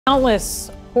Countless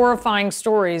horrifying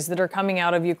stories that are coming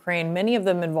out of Ukraine, many of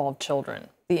them involve children.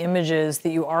 The images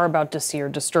that you are about to see are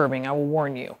disturbing, I will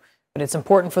warn you. But it's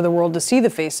important for the world to see the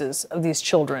faces of these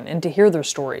children and to hear their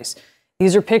stories.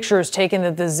 These are pictures taken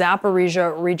at the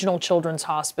Zaporiyia Regional Children's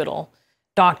Hospital.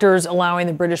 Doctors allowing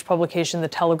the British publication The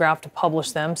Telegraph to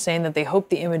publish them, saying that they hope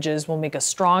the images will make a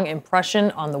strong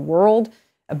impression on the world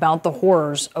about the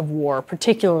horrors of war,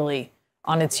 particularly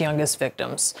on its youngest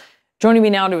victims. Joining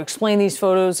me now to explain these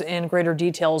photos in greater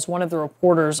detail is one of the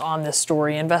reporters on this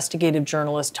story, investigative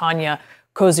journalist Tanya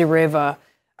Kozyreva.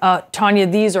 Tanya,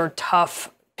 these are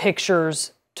tough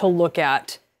pictures to look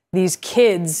at. These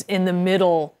kids in the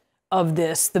middle of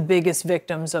this, the biggest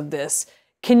victims of this.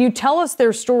 Can you tell us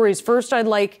their stories? First, I'd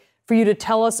like for you to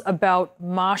tell us about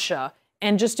Masha.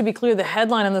 And just to be clear, the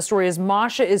headline on the story is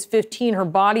Masha is 15, her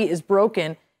body is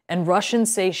broken, and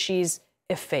Russians say she's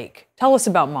a fake. Tell us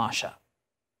about Masha.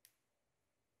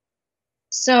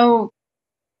 So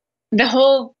the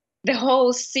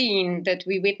whole scene that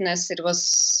we witnessed, it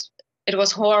was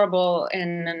horrible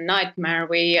and a nightmare.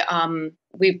 We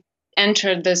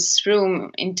entered this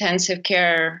room, intensive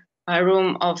care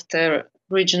room of the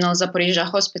regional Zaporiyia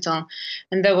hospital,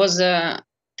 and there was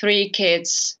 3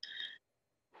 kids,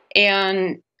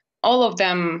 and all of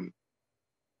them,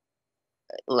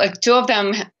 like 2 of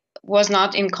them was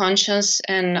not unconscious,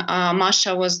 and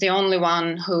Masha was the only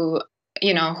one who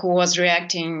was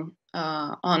reacting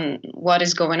on what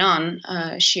is going on.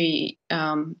 She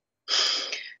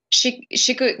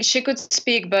could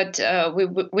speak, but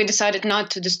we decided not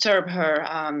to disturb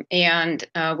her, and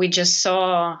we just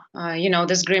saw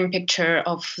this grim picture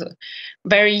of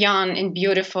very young and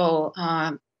beautiful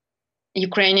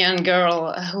Ukrainian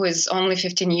girl who is only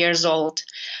 15 years old,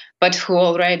 but who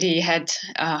already had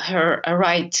her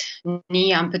right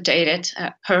knee amputated,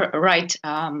 her right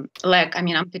leg,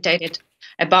 amputated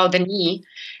about the knee,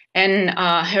 and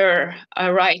her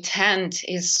right hand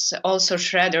is also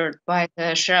shredded by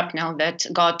the shrapnel that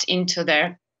got into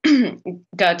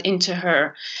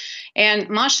her. And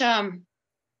Masha,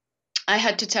 I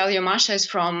had to tell you, Masha is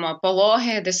from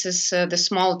Polohe. This is the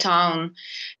small town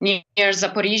near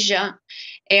Zaporiyia,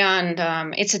 and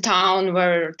it's a town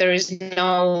where there is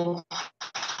no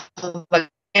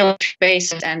military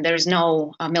bases and there is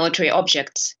no military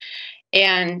objects,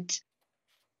 and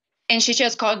she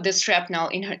just got this shrapnel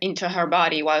into her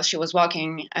body while she was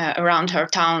walking around her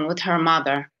town with her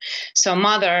mother. So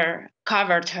mother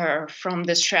covered her from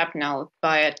this shrapnel,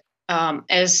 but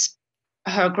as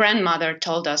her grandmother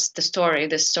told us this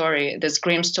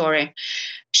grim story,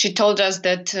 she told us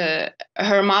that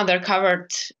her mother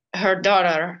covered her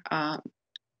daughter,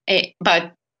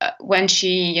 but when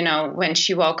she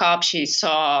woke up, she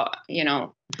saw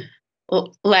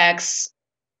legs,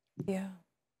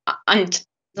 and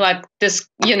like this,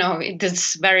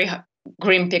 this very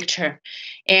grim picture.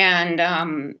 And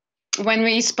when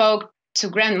we spoke to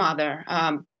grandmother,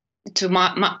 to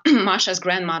Masha's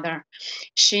grandmother,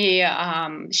 she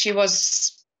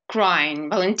was crying.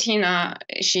 Valentina,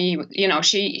 she's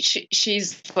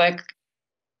like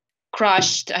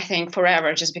crushed, I think,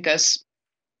 forever, just because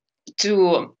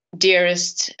 2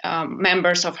 dearest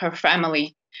members of her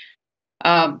family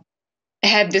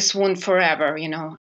had this wound forever,